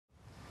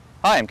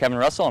Hi, I'm Kevin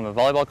Russell. I'm a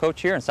volleyball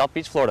coach here in South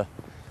Beach, Florida.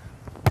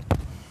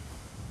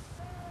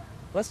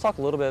 Let's talk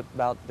a little bit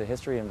about the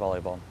history in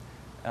volleyball.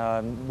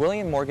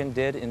 William Morgan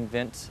did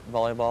invent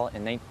volleyball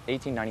in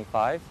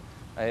 1895.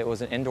 It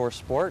was an indoor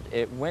sport.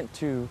 It went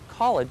to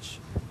college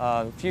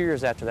a few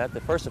years after that. The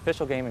first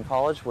official game in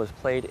college was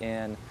played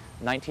in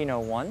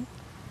 1901.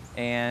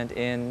 And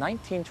in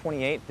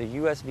 1928, the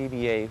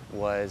USVBA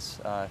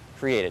was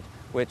created,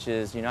 which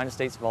is United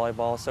States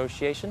Volleyball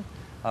Association,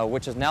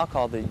 which is now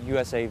called the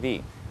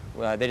USAV.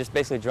 They just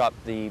basically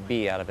dropped the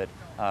B out of it,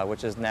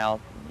 which is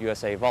now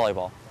USA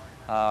Volleyball.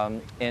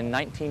 In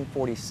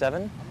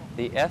 1947,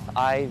 the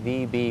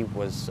FIVB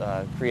was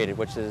created,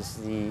 which is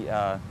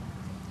the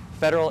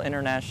Federal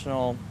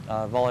International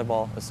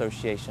Volleyball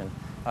Association.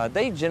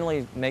 They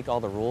generally make all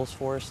the rules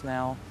for us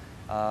now.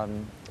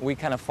 We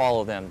kind of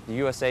follow them. The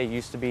USA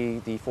used to be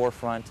the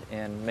forefront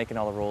in making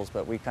all the rules,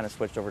 but we kind of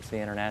switched over to the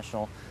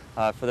international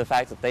for the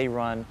fact that they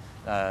run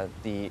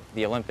the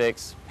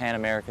Olympics, Pan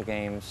America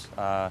Games,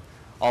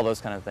 all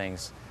those kind of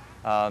things.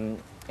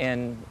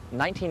 In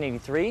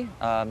 1983,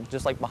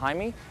 just like behind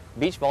me,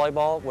 beach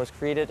volleyball was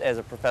created as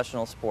a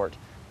professional sport.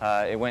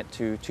 It went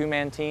to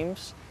two-man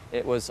teams.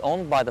 It was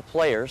owned by the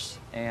players,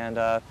 and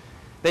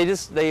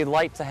they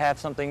like to have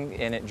something,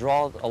 and it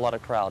draws a lot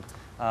of crowd.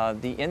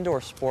 The indoor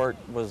sport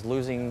was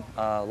losing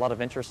a lot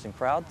of interest in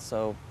crowds,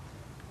 so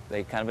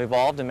they kind of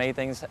evolved and made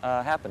things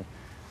happen.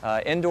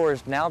 Indoor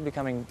is now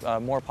becoming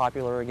more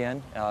popular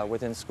again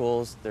within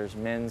schools. There's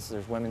men's,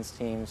 there's women's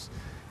teams.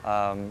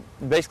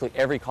 Basically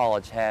every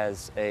college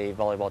has a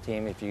volleyball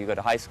team. If you go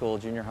to high school,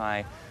 junior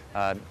high,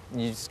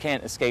 you just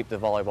can't escape the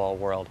volleyball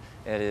world.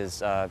 It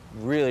has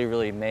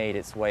really made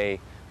its way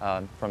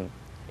from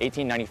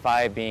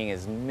 1895 being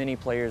as many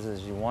players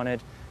as you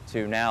wanted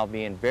to now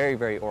being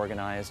very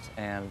organized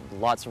and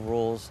lots of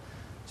rules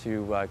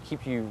to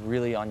keep you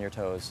really on your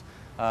toes.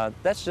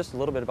 That's just a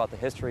little bit about the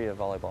history of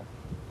volleyball.